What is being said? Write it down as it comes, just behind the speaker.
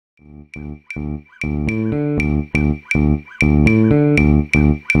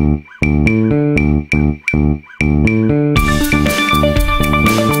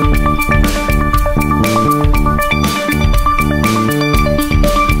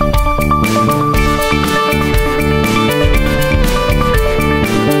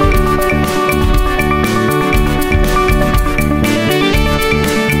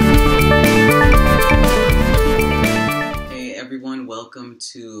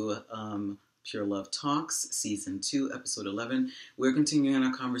Purelove Talks, Season 2, Episode 11. We're continuing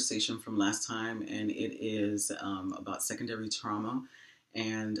our conversation from last time, and it is about secondary trauma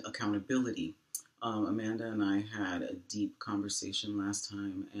and accountability. Amanda and I had a deep conversation last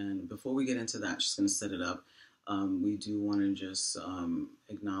time, and before we get into that, just going to set it up. We do want to just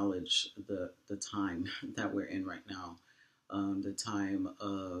acknowledge the time that we're in right now, the time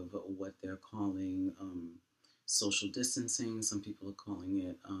of what they're calling social distancing. Some people are calling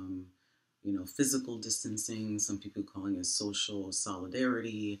it physical distancing. Some people are calling it social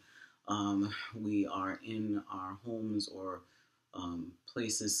solidarity. We are in our homes or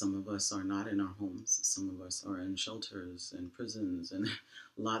places. Some of us are not in our homes. Some of us are in shelters and prisons and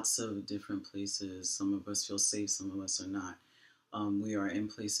lots of different places. Some of us feel safe. Some of us are not. We are in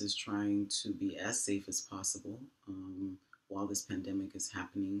places trying to be as safe as possible while this pandemic is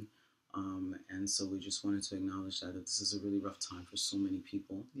happening. And so we just wanted to acknowledge that this is a really rough time for so many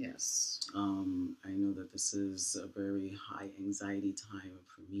people. Yes. I know that this is a very high anxiety time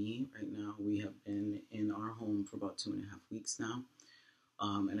for me right now. We have been in our home for about 2.5 weeks now.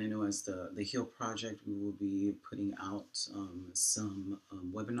 And I know as the Heal Project, we will be putting out some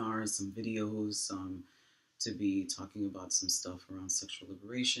webinars, some videos, to be talking about some stuff around sexual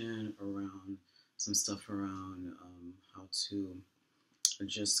liberation, around some stuff around how to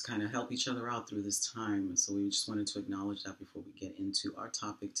just kind of help each other out through this time. So we just wanted to acknowledge that before we get into our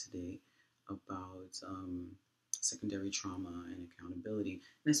topic today about secondary trauma and accountability,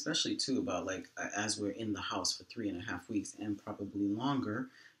 and especially too about as we're in the house for 3.5 weeks and probably longer,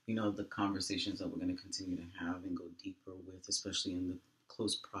 the conversations that we're going to continue to have and go deeper with, especially in the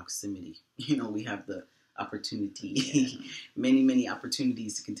close proximity. We have the opportunity, many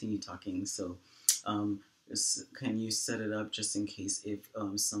opportunities to continue talking. So can you set it up just in case if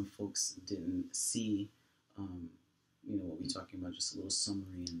some folks didn't see, what we're talking about, just a little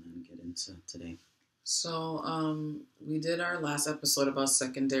summary and then get into today. So we did our last episode about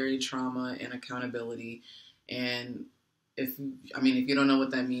secondary trauma and accountability. And if you don't know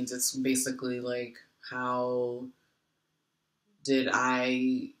what that means, it's basically like, how did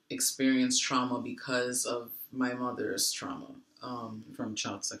I experience trauma because of my mother's trauma? From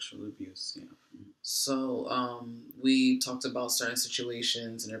child sexual abuse, yeah. So we talked about certain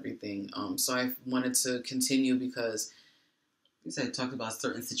situations and everything. So I wanted to continue because you said talked about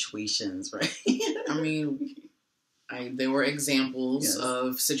certain situations, right? There were examples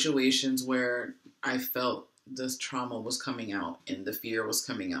of situations where I felt this trauma was coming out and the fear was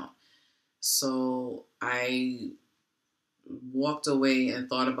coming out. So I walked away and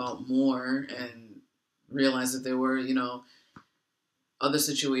thought about more and realized that there were, other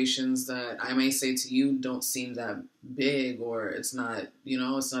situations that I may say to you don't seem that big, or it's not,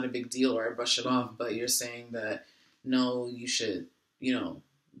 it's not a big deal, or I brush it off, but you're saying that, no, you should,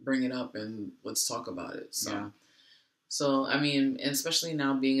 bring it up and let's talk about it. So, especially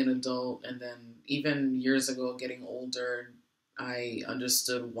now being an adult, and then even years ago getting older, I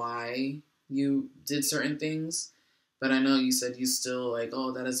understood why you did certain things, but I know you said you still that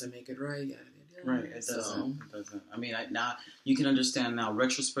doesn't make it right. Yeah. Right, it doesn't. Now you can understand now.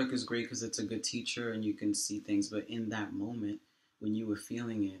 Retrospect is great because it's a good teacher and you can see things. But in that moment, when you were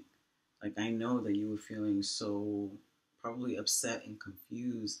feeling it, I know that you were feeling so probably upset and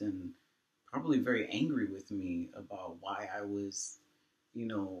confused and probably very angry with me about why I was,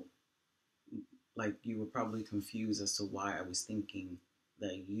 you were probably confused as to why I was thinking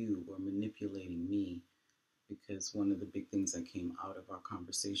that you were manipulating me. Because one of the big things that came out of our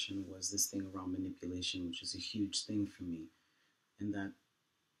conversation was this thing around manipulation, which is a huge thing for me. And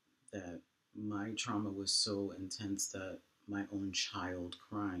that my trauma was so intense that my own child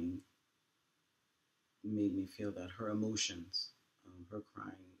crying made me feel that her emotions, her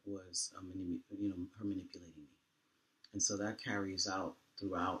crying was, her manipulating me. And so that carries out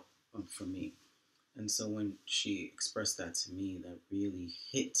throughout for me. And so when she expressed that to me, that really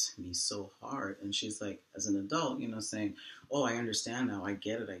hit me so hard. And she's like, as an adult, saying, oh, I understand now. I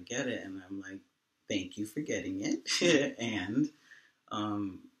get it. And I'm like, thank you for getting it. And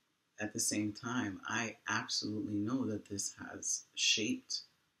at the same time, I absolutely know that this has shaped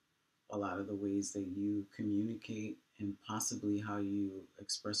a lot of the ways that you communicate and possibly how you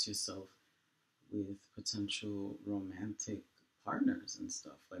express yourself with potential romantic partners and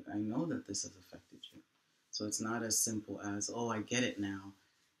stuff. Like, I know that this has affected you. So it's not as simple as, oh, I get it now.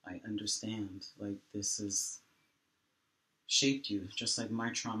 I understand. Like, this has shaped you. Just like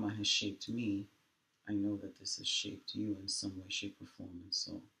my trauma has shaped me, I know that this has shaped you in some way, shape, or form. And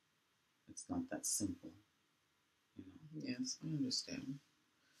so it's not that simple. You know? Yes, I understand.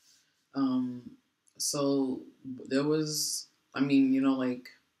 So there was, I mean, you know, like,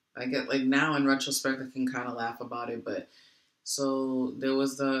 I get, like, now in retrospect, I can kind of laugh about it, but so there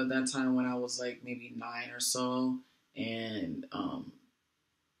was that time when I was, like, maybe 9 or so, and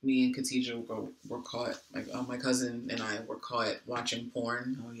me and Khadijah were caught, like, my cousin and I were caught watching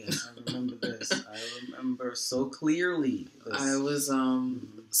porn. Oh, yes, I remember this. I remember so clearly this. I was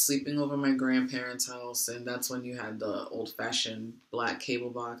sleeping over my grandparents' house, and that's when you had the old-fashioned black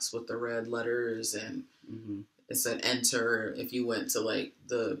cable box with the red letters, and it said enter if you went to, like,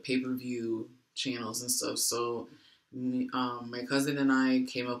 the pay-per-view channels and stuff. So my cousin and I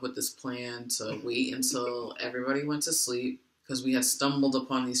came up with this plan to wait until everybody went to sleep, because we had stumbled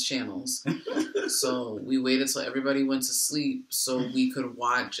upon these channels. So we waited till everybody went to sleep so we could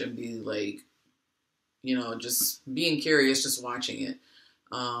watch and be, like, you know, just being curious, just watching it.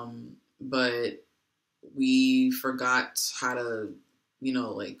 But we forgot how to, you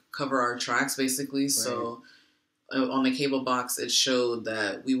know, like, cover our tracks, basically. Right. So on the cable box, it showed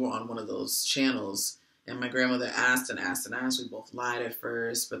that we were on one of those channels. And my grandmother asked and asked and asked. We both lied at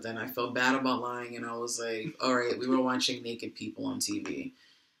first, but then I felt bad about lying, and I was like, all right, we were watching naked people on TV.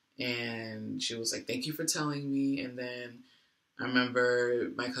 And she was like, thank you for telling me. And then I remember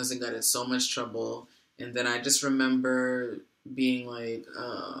my cousin got in so much trouble. And then I just remember being like,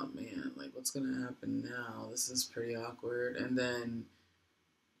 oh, man, like, what's going to happen now? This is pretty awkward. And then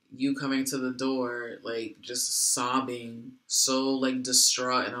you coming to the door, like, just sobbing, so, like,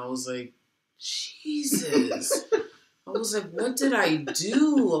 distraught. And I was like, Jesus. I was like, what did I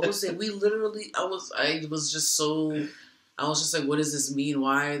do? I was like, I was just like, what does this mean?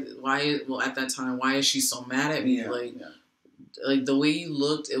 Why, well, at that time, why is she so mad at me? Like, the way you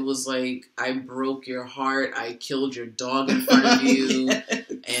looked, it was like, I broke your heart. I killed your dog in front of you.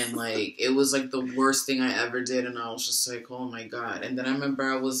 Yes. And, like, it was, like, the worst thing I ever did. And I was just like, oh, my God. And then I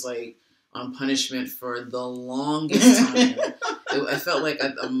remember I was, like, on punishment for the longest time. I felt like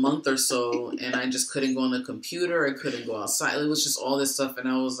a month or so, and I just couldn't go on the computer. I couldn't go outside. It was just all this stuff, and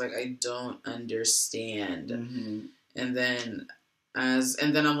I was like, I don't understand. Mm-hmm. And then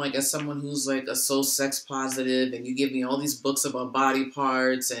I'm like, as someone who's like so sex positive, and you give me all these books about body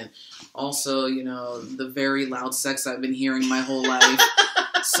parts, and also, you know, the very loud sex I've been hearing my whole life.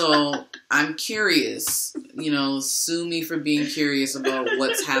 So I'm curious, you know, sue me for being curious about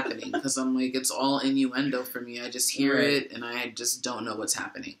what's happening, because I'm like, it's all innuendo for me. I just hear it and I just don't know what's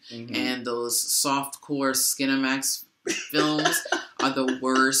happening. Mm-hmm. And those softcore Skinamax films are the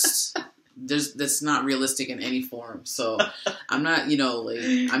worst. That's not realistic in any form. So I'm not, you know,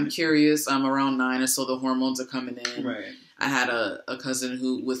 like, I'm curious. I'm around 9 or so, the hormones are coming in. Right. I had a cousin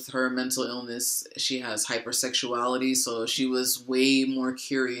who, with her mental illness, she has hypersexuality, so she was way more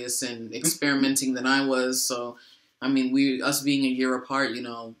curious and experimenting than I was. So, I mean, us being a year apart, you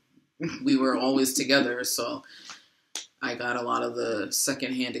know, we were always together, so I got a lot of the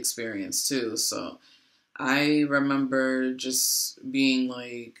secondhand experience too. So I remember just being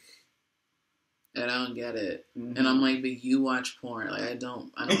like, I don't get it. Mm-hmm. And I'm like, but you watch porn. Like, I don't.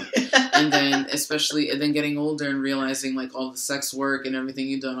 And then, and then getting older and realizing, like, all the sex work and everything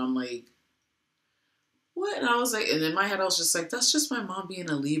you've done, I'm like, what? And I was like, and in my head, I was just like, that's just my mom being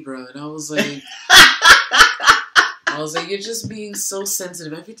a Libra. And I was like, you're just being so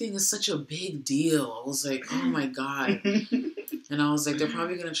sensitive. Everything is such a big deal. I was like, oh my God. And I was like, they're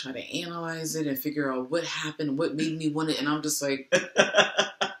probably going to try to analyze it and figure out what happened, what made me want it. And I'm just like,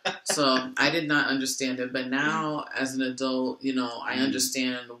 so I did not understand it. But now, as an adult, you know, I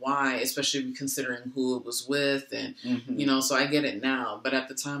understand why, especially considering who it was with. And, you know, so I get it now. But at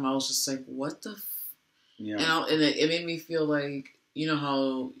the time, I was just like, what the Yeah. And it made me feel like, you know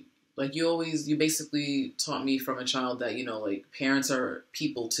how, like, you basically taught me from a child that, you know, like, parents are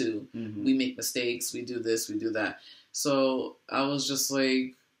people too. Mm-hmm. We make mistakes. We do this, we do that. So I was just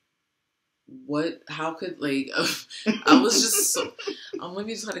like, what, how could, like, I was just so, let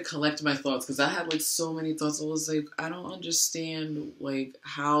me try to collect my thoughts, because I had, like, so many thoughts. I was like, I don't understand, like,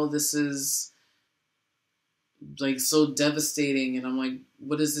 how this is, like, so devastating. And I'm like,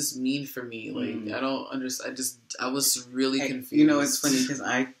 what does this mean for me? Like, I don't understand. I was really confused. You know, it's funny, because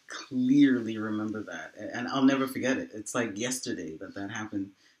I clearly remember that, and I'll never forget it. It's like yesterday that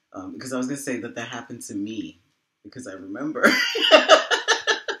happened, because I was going to say that happened to me. because I remember.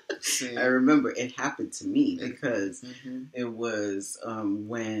 I remember it happened to me because it was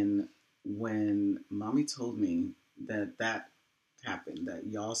when mommy told me that happened, that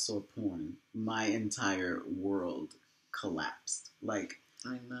y'all saw porn, my entire world collapsed. Like,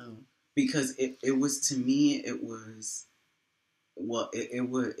 I know. Because it was, to me, it was, well, it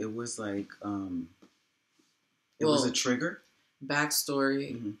was like, it was a trigger.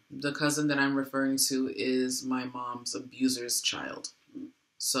 Backstory, the cousin that I'm referring to is my mom's abuser's child.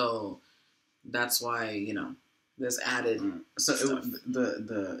 So that's why, you know, there's added so stuff.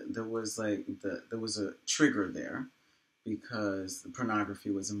 There was a trigger there because the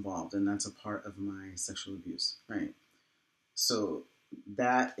pornography was involved, and that's a part of my sexual abuse, right? So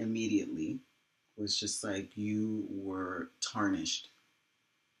that immediately was just like you were tarnished,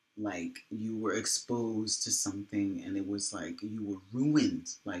 like you were exposed to something, and it was like you were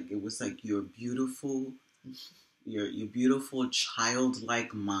ruined. Like it was like your beautiful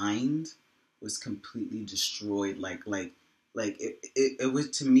childlike mind was completely destroyed. Like it was,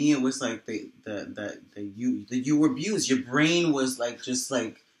 to me, it was like you were abused. Your brain was like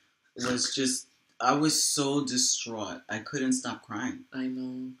I was so distraught. I couldn't stop crying. I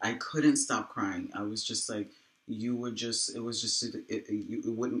know. I couldn't stop crying. I was just like, it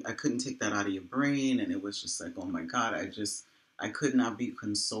wouldn't, I couldn't take that out of your brain. And it was just like, oh my God, I could not be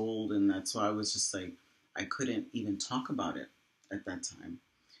consoled. And that's why I was just like, I couldn't even talk about it at that time.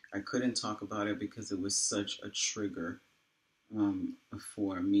 I couldn't talk about it because it was such a trigger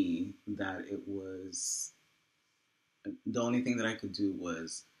for me that it was, the only thing that I could do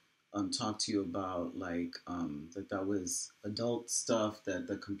was talk to you about like that was adult stuff, that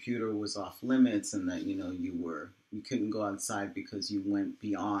the computer was off limits, and that, you know, you couldn't go outside because you went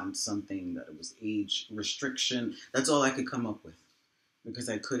beyond something, that it was age restriction. That's all I could come up with, because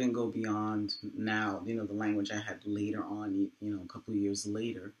I couldn't go beyond, now, you know, the language I had later on, you know, a couple of years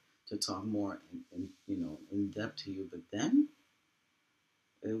later, to talk more in depth to you. But then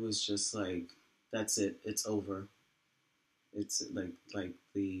it was just like, that's it, it's over. It's like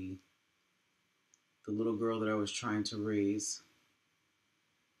the little girl that I was trying to raise,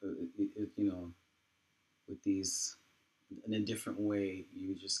 you know, with these, in a different way,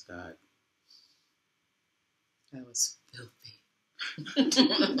 you just got. That was filthy. No,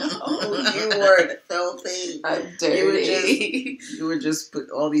 you weren't filthy. I'm dirty. You were just put,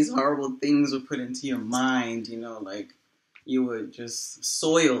 all these horrible things were put into your mind, you know, like you were just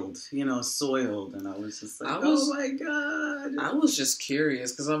soiled, and I was just like, oh my God. I was just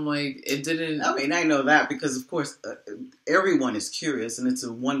curious because I'm like, it didn't. I mean, I know that because, of course, everyone is curious, and it's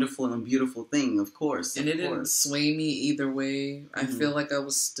a wonderful and beautiful thing, of course. And it didn't sway me either way. I feel like I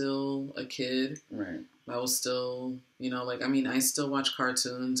was still a kid. Right. I was still, you know, like, I mean, I still watch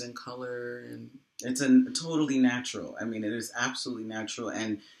cartoons in color, and it's totally natural. I mean, it is absolutely natural.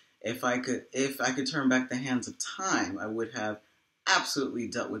 And if I could turn back the hands of time, I would have absolutely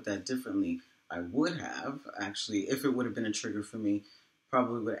dealt with that differently. I would have, actually, if it would have been a trigger for me,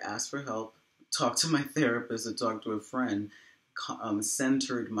 probably would have asked for help, talked to my therapist, or talked to a friend,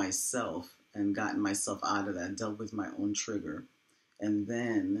 centered myself and gotten myself out of that, dealt with my own trigger, and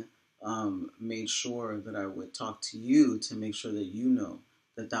then made sure that I would talk to you to make sure that you know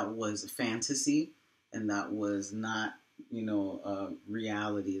that was a fantasy and that was not, you know,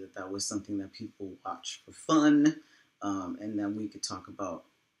 reality, that was something that people watch for fun, and then we could talk about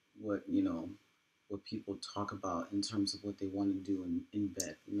what people talk about in terms of what they want to do in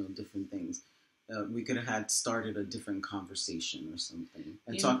bed, you know, different things. We could have had started a different conversation or something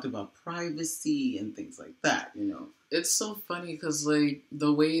and talked about privacy and things like that, you know. It's so funny because, like,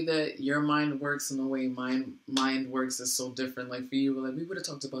 the way that your mind works and the way my mind works is so different. Like, for you, like, we would have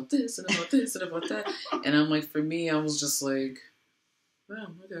talked about this and about this and about that. And I'm like, for me, I was just like, oh,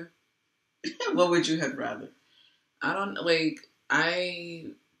 okay. What would you have rather? I don't, like, I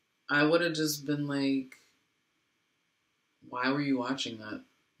would have just been like, why were you watching that?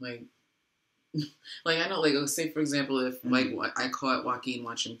 Like, I know, like, say, for example, if, like, I caught Joaquin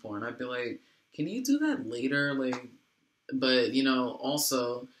watching porn, I'd be like, can you do that later? Like, but, you know,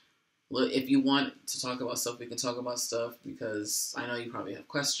 also, if you want to talk about stuff, we can talk about stuff, because I know you probably have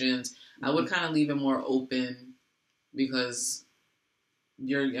questions. I would kind of leave it more open, because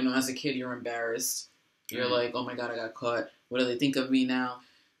you're, you know, as a kid, you're embarrassed. You're like, oh my God, I got caught. What do they think of me now?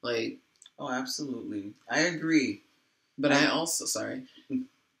 Like, oh, absolutely. I agree. But I also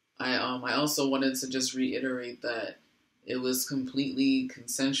wanted to just reiterate that it was completely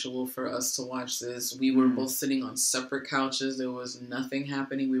consensual for us to watch this. We were both sitting on separate couches. There was nothing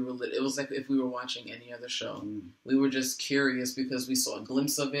happening. It was like if we were watching any other show. We were just curious because we saw a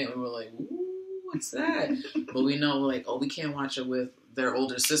glimpse of it and we were like, ooh, what's that? But we know, like, oh, we can't watch it with their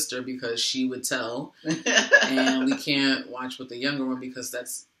older sister because she would tell. And we can't watch with the younger one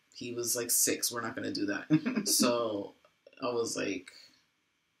because he was like 6. We're not going to do that. So I was like,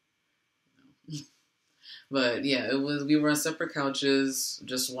 no. But yeah, we were on separate couches,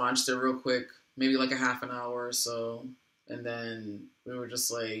 just watched it real quick, maybe like a half an hour or so. And then we were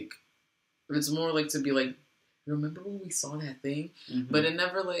just like, it's more like to be like, remember when we saw that thing? Mm-hmm. But it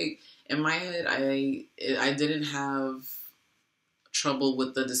never, like, in my head, I didn't have trouble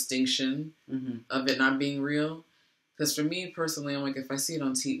with the distinction of it not being real. Because for me personally, I'm like, if I see it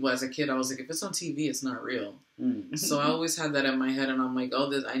on TV, well, as a kid, I was like, if it's on TV, it's not real. So I always had that in my head, and I'm like,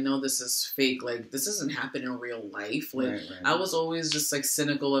 oh, I know this is fake. Like, this doesn't happen in real life. Like, right. I was always just like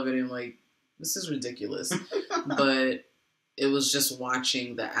cynical of it and like, this is ridiculous. But it was just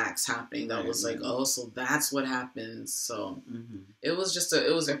watching the acts happening that was like, oh, so that's what happens. So it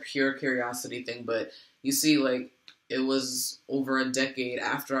was a pure curiosity thing. But you see, like, it was over a decade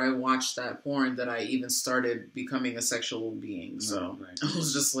after I watched that porn that I even started becoming a sexual being. So I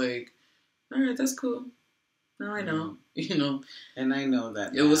was just like, all right, that's cool. Now I know, you know. And I know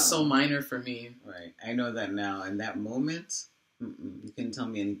that it was so minor for me. Right. I know that now. In that moment, you couldn't tell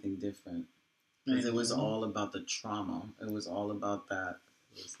me anything different. Because it was all about the trauma. It was all about that.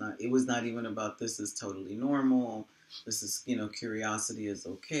 It was not even about this is totally normal. This is, curiosity is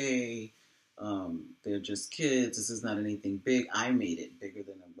okay. They're just kids. This is not anything big. I made it bigger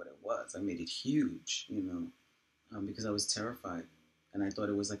than what it was. I made it huge, because I was terrified. And I thought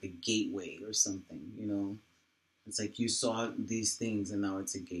it was like a gateway or something, It's like you saw these things and now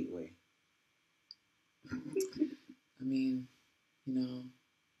it's a gateway. I mean,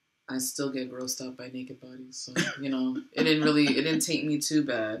 I still get grossed out by naked bodies. So, it didn't take me too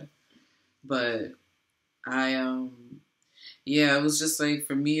bad. But it was just like,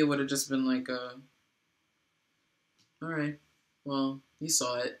 for me, it would have just been like, all right, well, you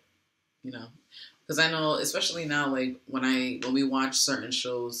saw it, Because I know, especially now, like, when we watch certain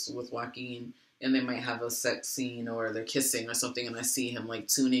shows with Joaquin and they might have a sex scene or they're kissing or something and I see him, like,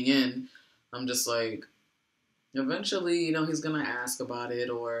 tuning in, I'm just like, eventually, he's going to ask about it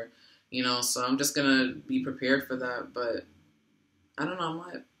or, so I'm just going to be prepared for that. But I don't know, I'm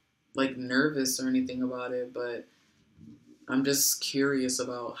not, like, nervous or anything about it, but I'm just curious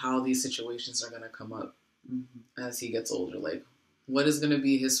about how these situations are going to come up as he gets older. Like, what is going to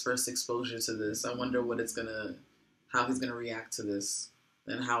be his first exposure to this? I wonder how he's going to react to this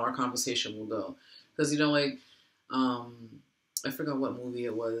and how our conversation will go. Because, I forgot what movie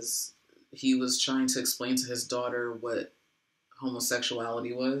it was. He was trying to explain to his daughter what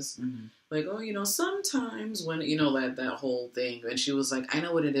homosexuality was. Like, oh, sometimes when, that whole thing. And she was like, I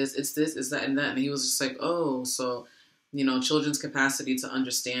know what it is. It's this, it's that, and that. And he was just like, oh, so, children's capacity to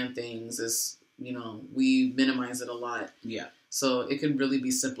understand things is, we minimize it a lot. Yeah. So it can really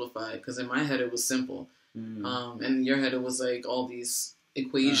be simplified. Because in my head, it was simple. And in your head, it was like all these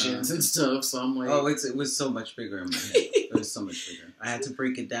equations and stuff. So I'm like, oh, it was so much bigger in my head. It was so much bigger. I had to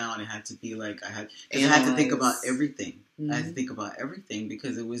break it down. It had to be like I had to think about everything. I had to think about everything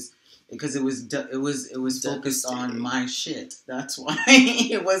because it was focused on my shit. That's why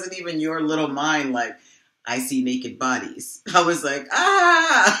it wasn't even your little mind. Like, I see naked bodies. I was like,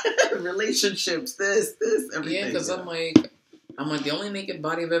 relationships, this, everything. Yeah, because I'm like, the only naked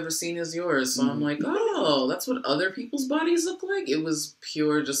body I've ever seen is yours. So I'm like, oh, that's what other people's bodies look like? It was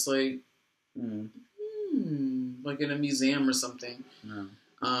pure, just like, like in a museum or something. Yeah.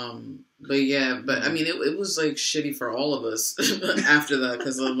 But I mean, it was like shitty for all of us after that.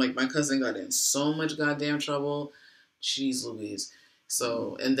 Because like, my cousin got in so much goddamn trouble. Jeez Louise.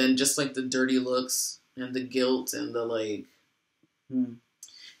 So, and then just like the dirty looks and the guilt and the like.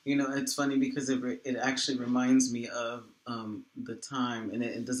 It's funny because it actually reminds me of the time, and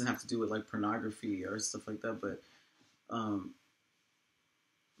it doesn't have to do with like pornography or stuff like that, but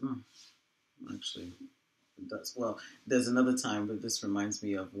actually it does. Well, there's another time, but this reminds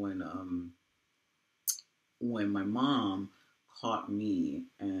me of when my mom caught me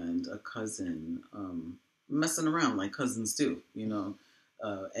and a cousin messing around like cousins do,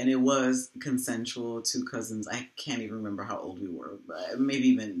 and it was consensual. 2 cousins. I can't even remember how old we were, but maybe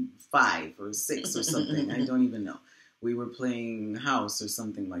even 5 or 6 or something. I don't even know. We were playing house or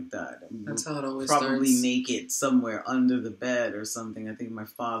something like that. That's how it always probably starts. naked somewhere under the bed or something. I think my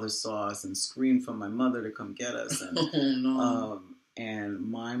father saw us and screamed for my mother to come get us. And, oh no! And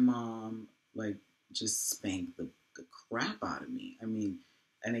my mom just spanked the crap out of me. I mean,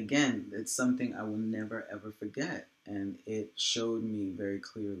 And again, it's something I will never ever forget. And it showed me very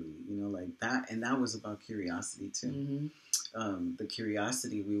clearly, like that. And that was about curiosity too. Mm-hmm. The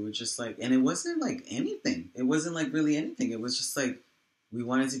curiosity, we were just like, and it wasn't like anything. It wasn't like really anything. It was just like, we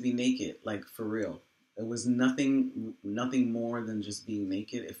wanted to be naked, like for real. It was nothing more than just being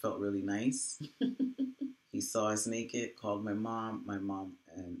naked. It felt really nice. He saw us naked, called my mom,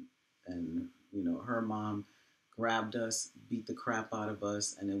 and her mom grabbed us, beat the crap out of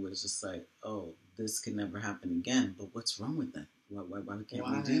us, and it was just like, oh, this could never happen again. But what's wrong with that? Why can't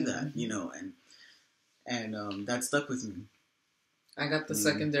we do that? And that stuck with me. I got the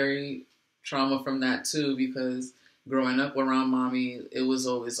secondary trauma from that too, because growing up around mommy, it was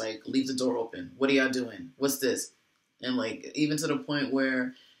always like, leave the door open. What are y'all doing? What's this? And like, even to the point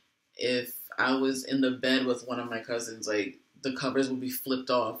where if I was in the bed with one of my cousins, like the covers would be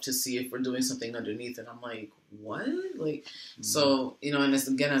flipped off to see if we're doing something underneath. And I'm like, what? Like, so, and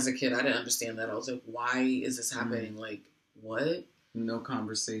again, as a kid, I didn't understand that. I was like, why is this happening? Like, what? No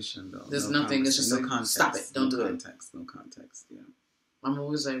conversation, though. There's nothing. It's just no like, context. Stop it. Don't do context. No context. Yeah. I'm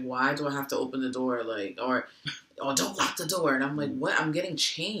always like, why do I have to open the door? Like, or don't lock the door. And I'm like, what? I'm getting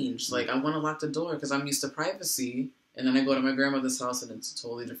changed. Like, I want to lock the door because I'm used to privacy. And then I go to my grandmother's house and it's a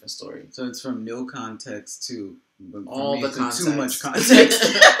totally different story. So it's from no context to all the context. Too much context.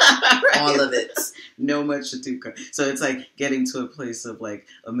 Right? All of it. No much to too. So it's like getting to a place of like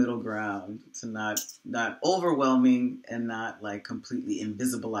a middle ground to not overwhelming and not like completely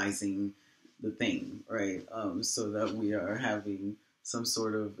invisibilizing the thing, right? So that we are having some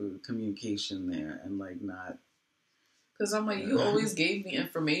sort of communication there and like not. Because I'm like, you always gave me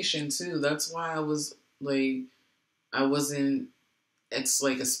information too. That's why I was like, I wasn't. It's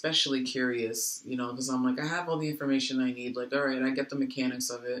like especially curious, because I'm like, I have all the information I need. Like, all right, I get the mechanics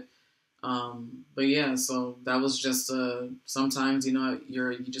of it. But yeah, so that was just sometimes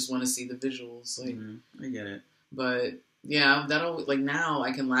you just want to see the visuals. Like, I get it. But yeah, that'll like now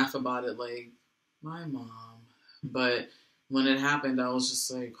I can laugh about it. Like my mom, but when it happened, I was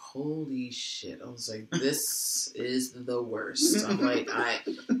just like, holy shit! I was like, this is the worst. I'm like,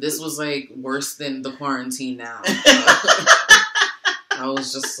 this was like worse than the quarantine now. I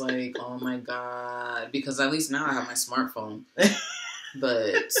was just like, oh my God. Because at least now I have my smartphone.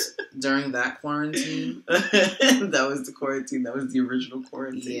 But during that quarantine. That was the quarantine. That was the original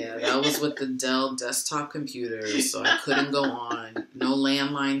quarantine. Yeah, that was with the Dell desktop computer. So I couldn't go on. No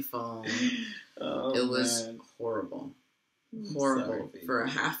landline phone. Oh, it was horrible. Horrible. Sorry, for a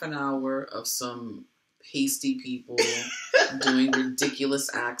half an hour of some pasty people doing ridiculous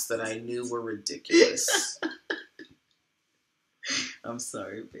acts that I knew were ridiculous. I'm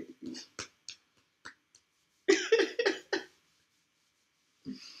sorry, baby.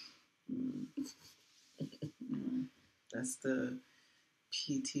 That's the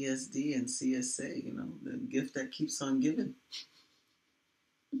PTSD and CSA, the gift that keeps on giving.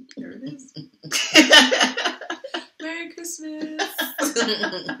 There it is. Merry Christmas.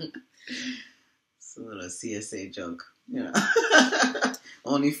 It's a little CSA joke,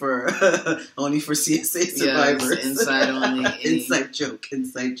 only for CSA survivors. Yes, inside only. Inside joke.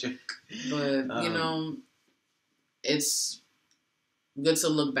 But it's good to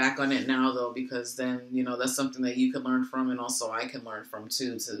look back on it now, though, because then that's something that you can learn from, and also I can learn from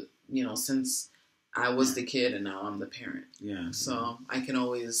too. To since I was the kid and now I'm the parent. Yeah. So I can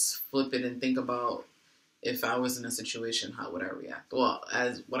always flip it and think about if I was in a situation, how would I react? Well,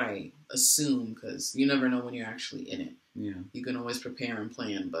 as what I assume, because you never know when you're actually in it. Yeah. You can always prepare and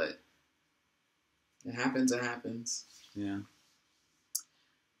plan, but it happens. It happens. Yeah.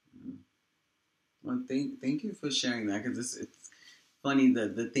 Well, thank you for sharing that, because it's funny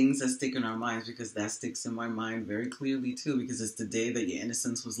the things that stick in our minds, because that sticks in my mind very clearly too, because it's the day that your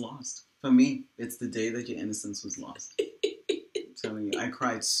innocence was lost. For me, it's the day that your innocence was lost. I'm telling you, I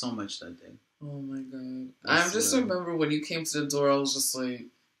cried so much that day. Oh my God. I just remember when you came to the door, I was just like,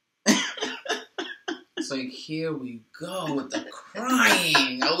 it's like, here we go with the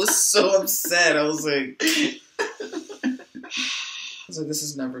crying. I was so upset. I was like, this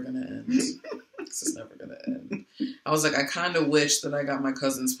is never going to end. This is never going to end. I was like, I kind of wish that I got my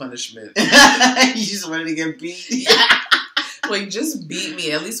cousin's punishment. You just wanted to get beat? Yeah. Like, just beat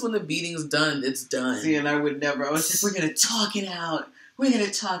me. At least when the beating's done, it's done. See, and I would never. I was just, we're going to talk it out. We're going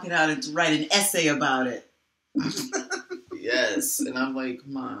to talk it out and write an essay about it. Yes. And I'm like,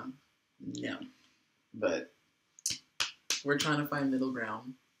 Mom, no. But we're trying to find middle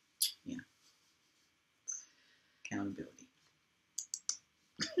ground. Yeah. Accountability.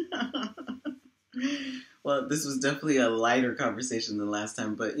 Well, this was definitely a lighter conversation than last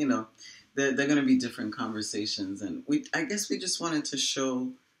time, but they're going to be different conversations, and I guess we just wanted to show,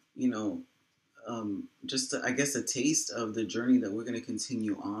 you know, I guess a taste of the journey that we're going to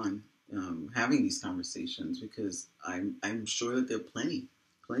continue on having these conversations, because I'm sure that there are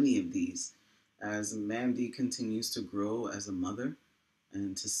plenty of these as Mandy continues to grow as a mother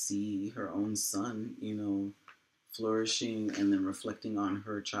and to see her own son, you know, flourishing and then reflecting on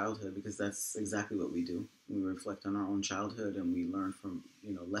her childhood, because that's exactly what we do. We reflect on our own childhood and we learn from,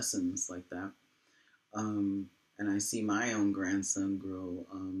 you know, lessons like that. And I see my own grandson grow,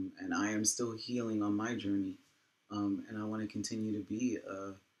 and I am still healing on my journey. And I want to continue to be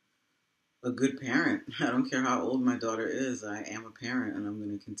a good parent. I don't care how old my daughter is. I am a parent, and I'm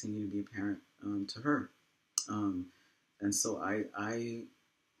going to continue to be a parent to her. And so I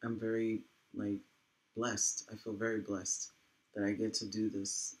am very blessed. I feel very blessed that I get to do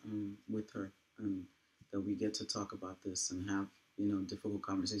this with her, and that we get to talk about this and have, you know, difficult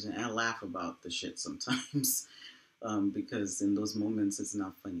conversations and laugh about the shit sometimes. Because in those moments it's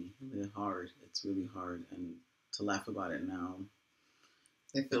not funny. They're hard. It's really hard, and to laugh about it now,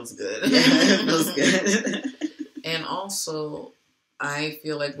 it feels good. Yeah, it feels good. And also, I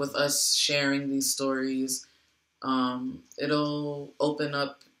feel like with us sharing these stories, it'll open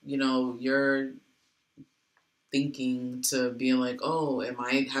up, you know, your thinking to being like, oh,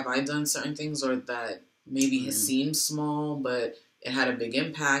 have I done certain things, or that maybe it seems small, but it had a big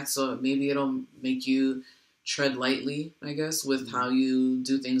impact. So maybe it'll make you tread lightly, I guess, with how you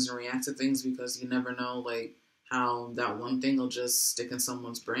do things and react to things, because you never know, like, how that one thing will just stick in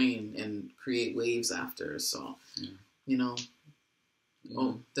someone's brain and create waves after. So, you know,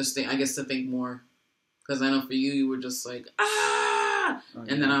 I guess to think more. Because I know for you were just like,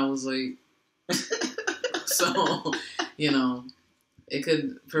 and then I was like, so, you know, it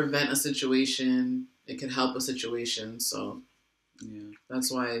could prevent a situation. It could help a situation. So,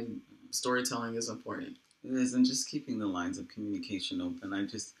 that's why storytelling is important. It is, and just keeping the lines of communication open.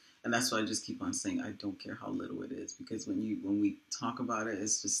 And that's why I just keep on saying I don't care how little it is, because when we talk about it,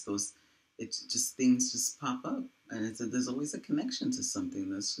 it's just things just pop up, and there's always a connection to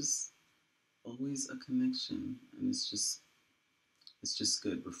something. That's just always a connection, and it's just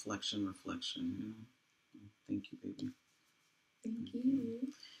good reflection. You know, thank you, baby. Thank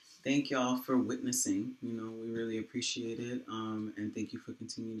you. Thank y'all for witnessing. You know, we really appreciate it, and thank you for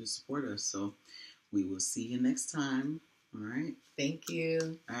continuing to support us. So we will see you next time. All right. Thank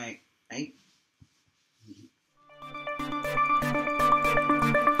you. All right. Bye.